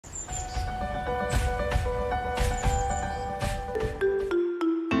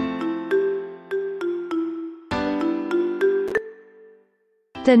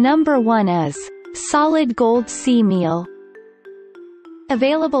The number one is Solid Gold Sea Meal.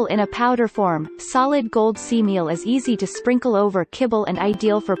 Available in a powder form, Solid Gold Sea Meal is easy to sprinkle over kibble and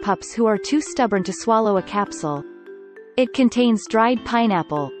ideal for pups who are too stubborn to swallow a capsule. It contains dried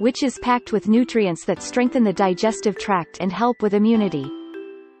pineapple, which is packed with nutrients that strengthen the digestive tract and help with immunity.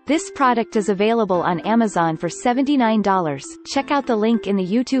 This product is available on Amazon for $79. Check out the link in the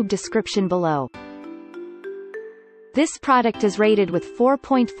YouTube description below. This product is rated with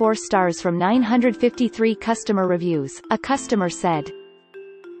 4.4 stars from 953 customer reviews. A customer said,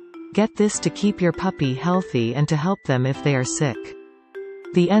 "Get this to keep your puppy healthy and to help them if they are sick.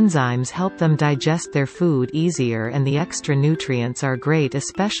 The enzymes help them digest their food easier and the extra nutrients are great,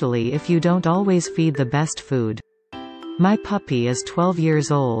 especially if you don't always feed the best food. My puppy is 12 years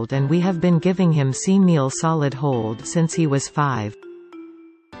old and we have been giving him Sea Meal Solid Hold since he was 5.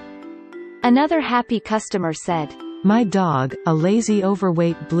 Another happy customer said, "My dog, a lazy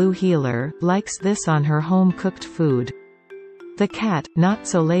overweight blue heeler, likes this on her home-cooked food. The cat, not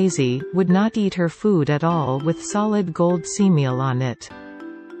so lazy, would not eat her food at all with Solid Gold Sea Meal on it.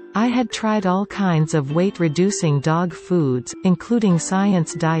 I had tried all kinds of weight-reducing dog foods, including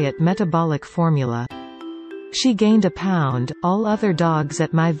Science Diet Metabolic Formula. She gained a pound, all other dogs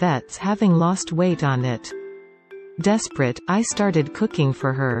at my vet's having lost weight on it. Desperate, I started cooking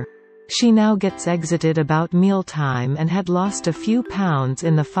for her. She now gets exited about mealtime and had lost a few pounds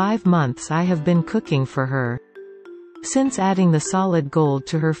in the 5 months I have been cooking for her. Since adding the Solid Gold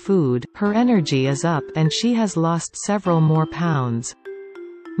to her food, her energy is up and she has lost several more pounds.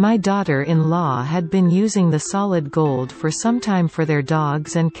 My daughter-in-law had been using the Solid Gold for some time for their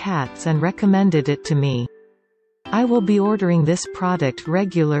dogs and cats and recommended it to me. I will be ordering this product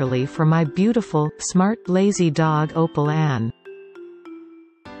regularly for my beautiful, smart, lazy dog Opal Ann."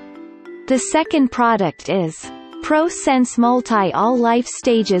 The second product is ProSense Multi All Life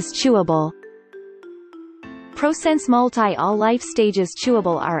Stages Chewable. ProSense Multi All Life Stages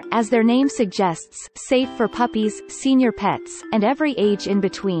Chewable are, as their name suggests, safe for puppies, senior pets, and every age in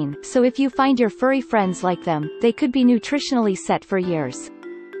between, so if you find your furry friends like them, they could be nutritionally set for years.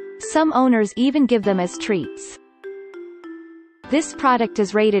 Some owners even give them as treats. This product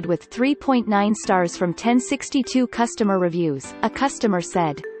is rated with 3.9 stars from 1062 customer reviews. A customer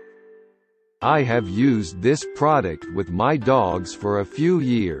said, "I have used this product with my dogs for a few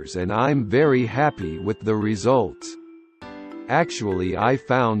years and I'm very happy with the results. Actually, I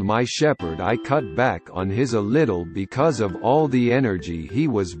found my shepherd I cut back on his a little because of all the energy. He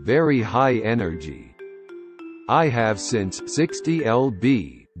was very high energy. I have since 60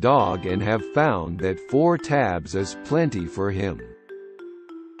 lb dog and have found that 4 tabs is plenty for him."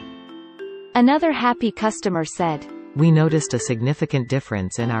 Another happy customer said, "We noticed a significant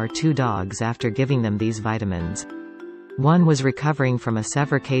difference in our 2 dogs after giving them these vitamins. One was recovering from a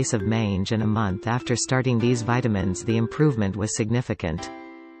severe case of mange and a month after starting these vitamins the improvement was significant.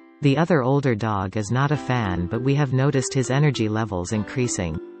 The other older dog is not a fan, but we have noticed his energy levels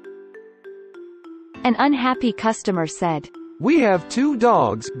increasing." An unhappy customer said, "We have 2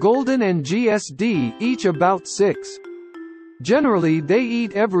 dogs, Golden and GSD, each about 6. Generally they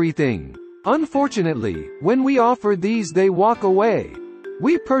eat everything. Unfortunately, when we offer these they walk away.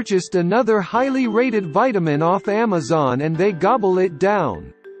 We purchased another highly rated vitamin off Amazon and they gobble it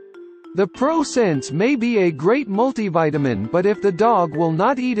down. The ProSense may be a great multivitamin, but if the dog will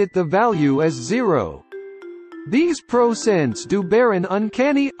not eat it the value is 0. These ProSense do bear an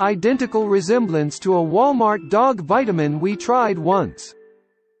uncanny, identical resemblance to a Walmart dog vitamin we tried once.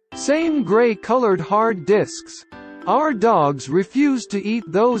 Same gray-colored hard discs. Our dogs refuse to eat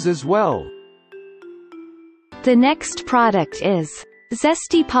those as well." The next product is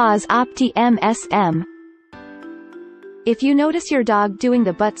Zesty Paws Opti MSM. If you notice your dog doing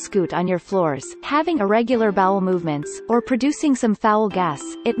the butt scoot on your floors, having irregular bowel movements, or producing some foul gas,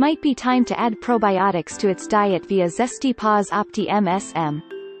 it might be time to add probiotics to its diet via Zesty Paws Opti MSM.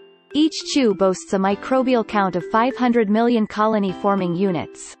 Each chew boasts a microbial count of 500 million colony-forming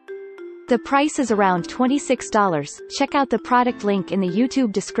units. The price is around $26. Check out the product link in the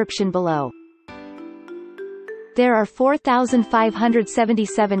YouTube description below. There are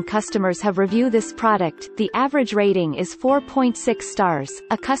 4,577 customers have reviewed this product. The average rating is 4.6 stars.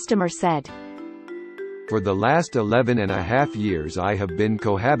 A customer said, "For the last 11.5 years I have been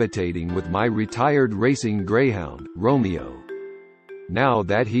cohabitating with my retired racing greyhound, Romeo. Now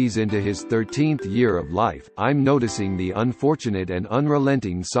that he's into his 13th year of life, I'm noticing the unfortunate and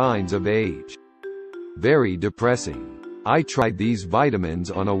unrelenting signs of age. Very depressing. I tried these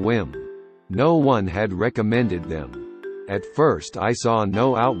vitamins on a whim. No one had recommended them. At first I saw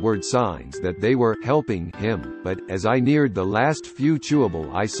no outward signs that they were helping him, but as I neared the last few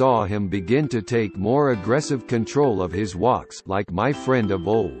chewable I saw him begin to take more aggressive control of his walks, like my friend of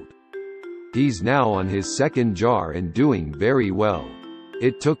old. He's now on his second jar and doing very well.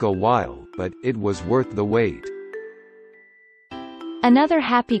 It took a while, but it was worth the wait. Another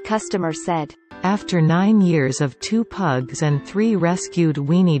happy customer said, After 9 years of 2 pugs and 3 rescued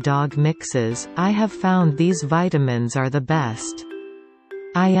weenie dog mixes, I have found these vitamins are the best.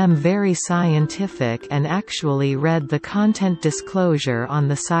 I am very scientific and actually read the content disclosure on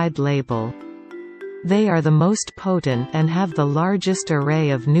the side label. They are the most potent and have the largest array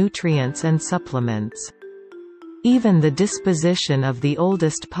of nutrients and supplements. Even the disposition of the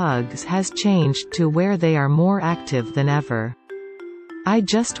oldest pugs has changed to where they are more active than ever. I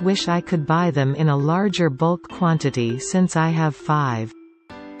just wish I could buy them in a larger bulk quantity since I have 5.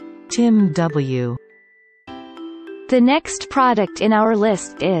 Tim W. The next product in our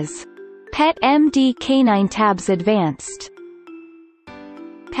list is Pet MD Canine Tabs Advanced.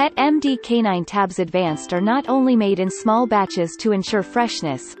 Pet MD Canine Tabs Advanced are not only made in small batches to ensure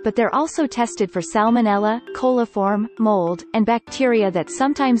freshness, but they're also tested for salmonella, coliform, mold, and bacteria that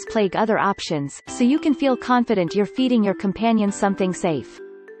sometimes plague other options, so you can feel confident you're feeding your companion something safe.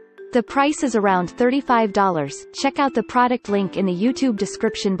 The price is around $35. Check out the product link in the YouTube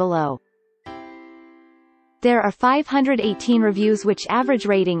description below. There are 518 reviews, which average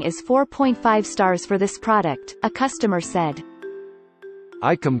rating is 4.5 stars for this product, a customer said.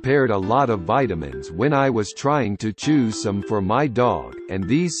 I compared a lot of vitamins when I was trying to choose some for my dog, and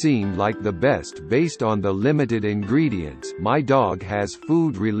these seemed like the best based on the limited ingredients. My dog has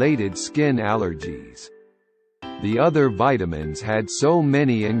food-related skin allergies. The other vitamins had so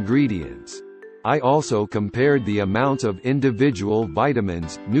many ingredients. I also compared the amounts of individual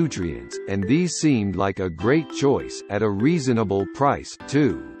vitamins, nutrients, and these seemed like a great choice, at a reasonable price,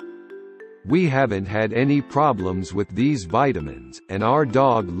 too. We haven't had any problems with these vitamins, and our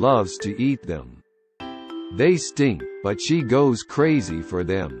dog loves to eat them. They stink, but she goes crazy for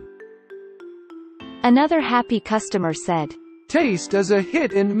them. Another happy customer said, Taste is a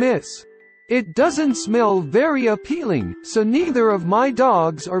hit and miss. It doesn't smell very appealing, so neither of my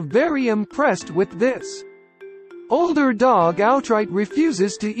dogs are very impressed with this. Older dog outright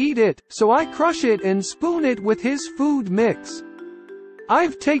refuses to eat it, so I crush it and spoon it with his food mix.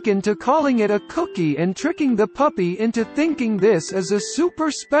 I've taken to calling it a cookie and tricking the puppy into thinking this is a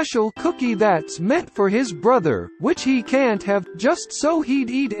super special cookie that's meant for his brother, which he can't have, just so he'd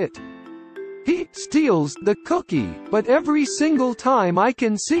eat it. He steals the cookie, but every single time I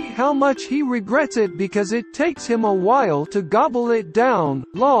can see how much he regrets it because it takes him a while to gobble it down,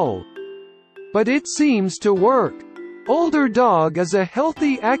 lol. But it seems to work. Older dog is a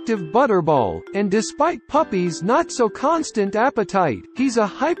healthy, active butterball, and despite puppy's not-so-constant appetite, he's a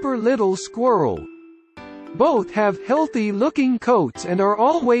hyper little squirrel. Both have healthy-looking coats and are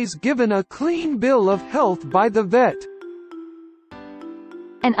always given a clean bill of health by the vet.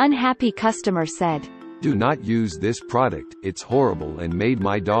 An unhappy customer said, Do not use this product, it's horrible and made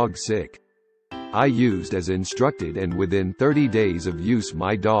my dog sick. I used as instructed, and within 30 days of use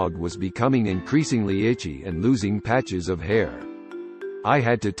my dog was becoming increasingly itchy and losing patches of hair. I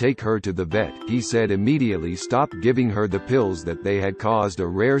had to take her to the vet. He said immediately stop giving her the pills that they had caused a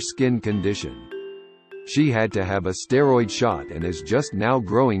rare skin condition. She had to have a steroid shot and is just now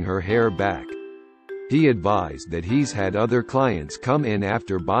growing her hair back. He advised that he's had other clients come in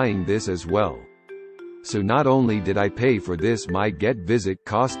after buying this as well. So not only did I pay for this, my get visit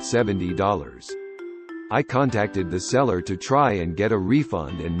cost $70. I contacted the seller to try and get a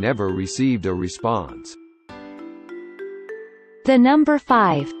refund and never received a response. The number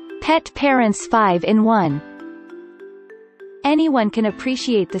 5. Pet Parents 5-in-1. Anyone can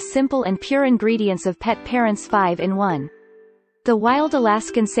appreciate the simple and pure ingredients of Pet Parents 5-in-1. The wild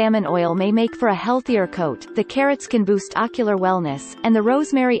Alaskan salmon oil may make for a healthier coat, the carrots can boost ocular wellness, and the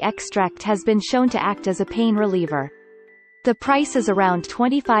rosemary extract has been shown to act as a pain reliever. The price is around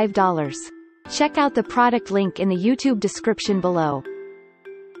 $25. Check out the product link in the YouTube description below.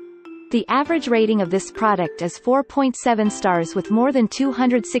 The average rating of this product is 4.7 stars with more than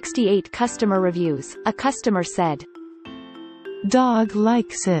 268 customer reviews, a customer said. Dog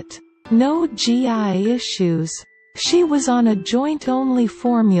likes it. No GI issues. She was on a joint-only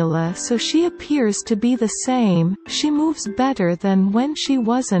formula, so she appears to be the same. She moves better than when she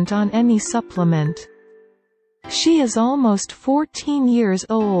wasn't on any supplement. She is almost 14 years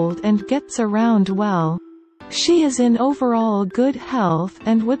old and gets around well. She is in overall good health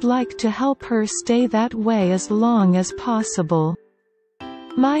and would like to help her stay that way as long as possible.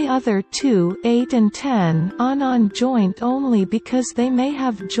 My other two, 8 and 10, on joint only because they may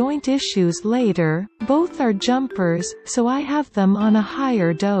have joint issues later. Both are jumpers, so I have them on a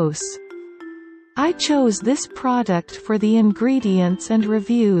higher dose. I chose this product for the ingredients and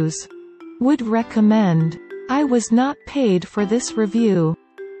reviews. Would recommend. I was not paid for this review.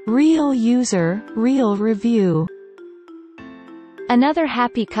 Real user, real review. Another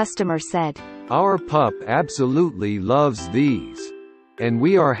happy customer said, "Our pup absolutely loves these. And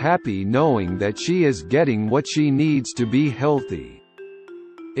we are happy knowing that she is getting what she needs to be healthy.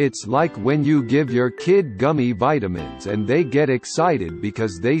 It's like when you give your kid gummy vitamins and they get excited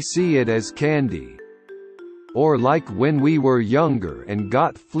because they see it as candy. Or like when we were younger and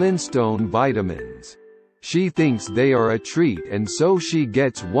got Flintstone vitamins. She thinks they are a treat and so she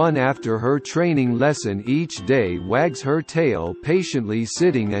gets one after her training lesson each day, wags her tail patiently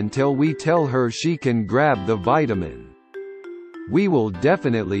sitting until we tell her she can grab the vitamin. We will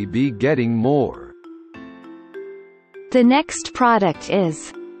definitely be getting more." The next product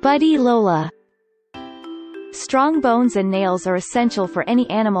is Buddy Lola. Strong bones and nails are essential for any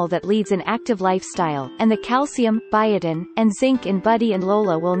animal that leads an active lifestyle, and the calcium, biotin, and zinc in Buddy and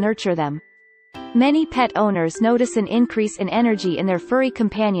Lola will nurture them. Many pet owners notice an increase in energy in their furry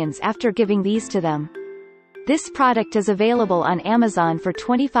companions after giving these to them. This product is available on Amazon for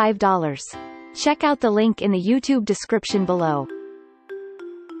 $25. Check out the link in the YouTube description below.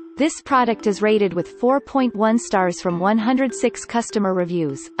 This product is rated with 4.1 stars from 106 customer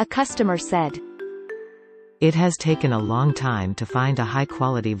reviews. A customer said, "It has taken a long time to find a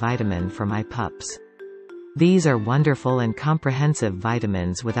high-quality vitamin for my pups. These are wonderful and comprehensive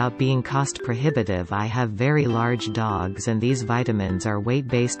vitamins without being cost-prohibitive. I have very large dogs and these vitamins are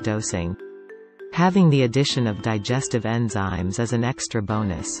weight-based dosing. Having the addition of digestive enzymes as an extra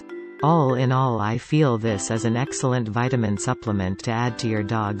bonus. All in all, I feel this is an excellent vitamin supplement to add to your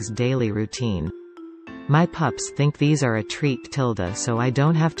dog's daily routine. My pups think these are a treat so I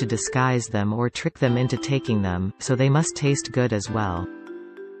don't have to disguise them or trick them into taking them, so they must taste good as well."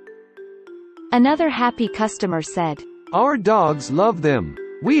 Another happy customer said, "Our dogs love them.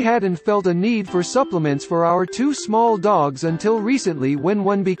 We hadn't felt a need for supplements for our two small dogs until recently when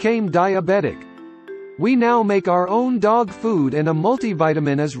one became diabetic. We now make our own dog food and a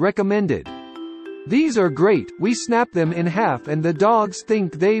multivitamin is recommended. These are great, we snap them in half and the dogs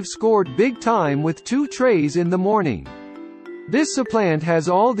think they've scored big time with 2 trays in the morning. This supplement has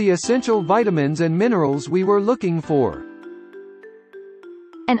all the essential vitamins and minerals we were looking for."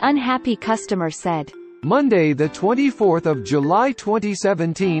 An unhappy customer said, Monday the 24th of July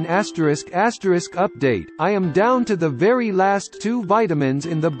 2017 **** update, I am down to the very last 2 vitamins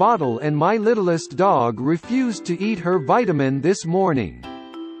in the bottle and my littlest dog refused to eat her vitamin this morning.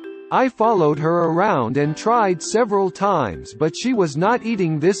 I followed her around and tried several times but she was not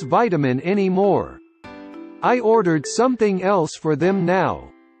eating this vitamin anymore. I ordered something else for them now.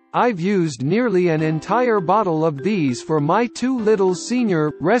 I've used nearly an entire bottle of these for my 2 little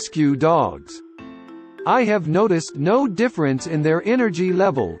senior rescue dogs. I have noticed no difference in their energy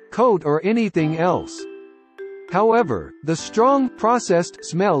level, coat or anything else. However, the strong, processed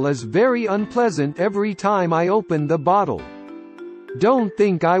smell is very unpleasant every time I open the bottle. Don't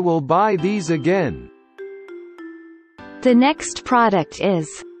think I will buy these again." The next product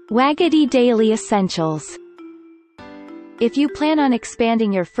is Waggedy Daily Essentials. If you plan on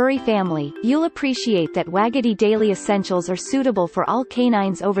expanding your furry family, you'll appreciate that Waggedy Daily Essentials are suitable for all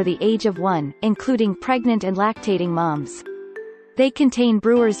canines over the age of 1, including pregnant and lactating moms. They contain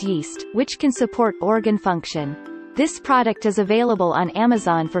brewer's yeast, which can support organ function. This product is available on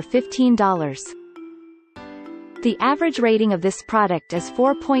Amazon for $15. The average rating of this product is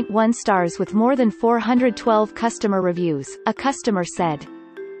 4.1 stars with more than 412 customer reviews. A customer said,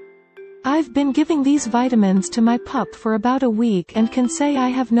 "I've been giving these vitamins to my pup for about a week and can say I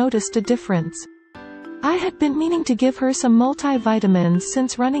have noticed a difference. I had been meaning to give her some multivitamins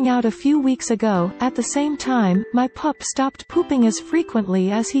since running out a few weeks ago. At the same time, my pup stopped pooping as frequently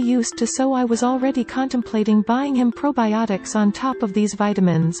as he used to, so I was already contemplating buying him probiotics on top of these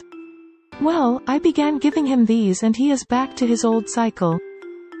vitamins. Well, I began giving him these and he is back to his old cycle.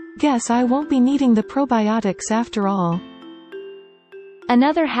 Guess I won't be needing the probiotics after all."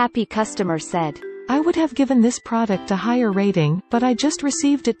 Another happy customer said, "I would have given this product a higher rating, but I just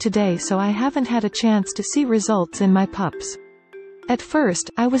received it today so I haven't had a chance to see results in my pups. At first,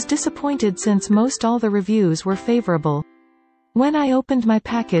 I was disappointed since most all the reviews were favorable. When I opened my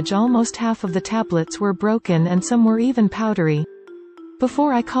package, almost half of the tablets were broken and some were even powdery.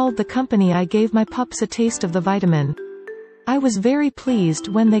 Before I called the company, I gave my pups a taste of the vitamin. I was very pleased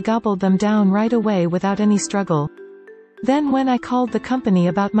when they gobbled them down right away without any struggle. Then when I called the company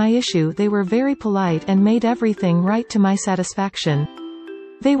about my issue, they were very polite and made everything right to my satisfaction.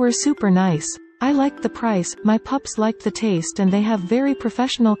 They were super nice. I liked the price, my pups liked the taste, and they have very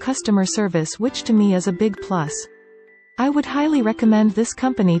professional customer service, which to me is a big plus. I would highly recommend this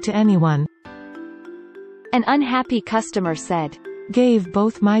company to anyone. An unhappy customer said, Gave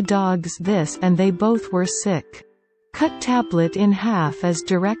both my dogs this and they both were sick. Cut tablet in half as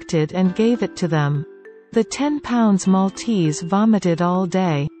directed and gave it to them. The 10 pounds Maltese vomited all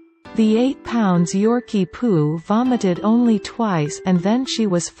day. The 8 pounds Yorkie poo vomited only twice and then she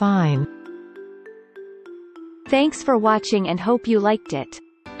was fine. Thanks for watching and hope you liked it.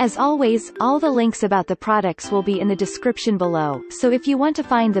 As always, all the links about the products will be in the description below, so if you want to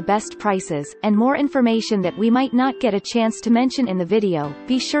find the best prices, and more information that we might not get a chance to mention in the video,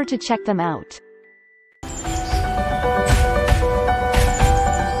 be sure to check them out.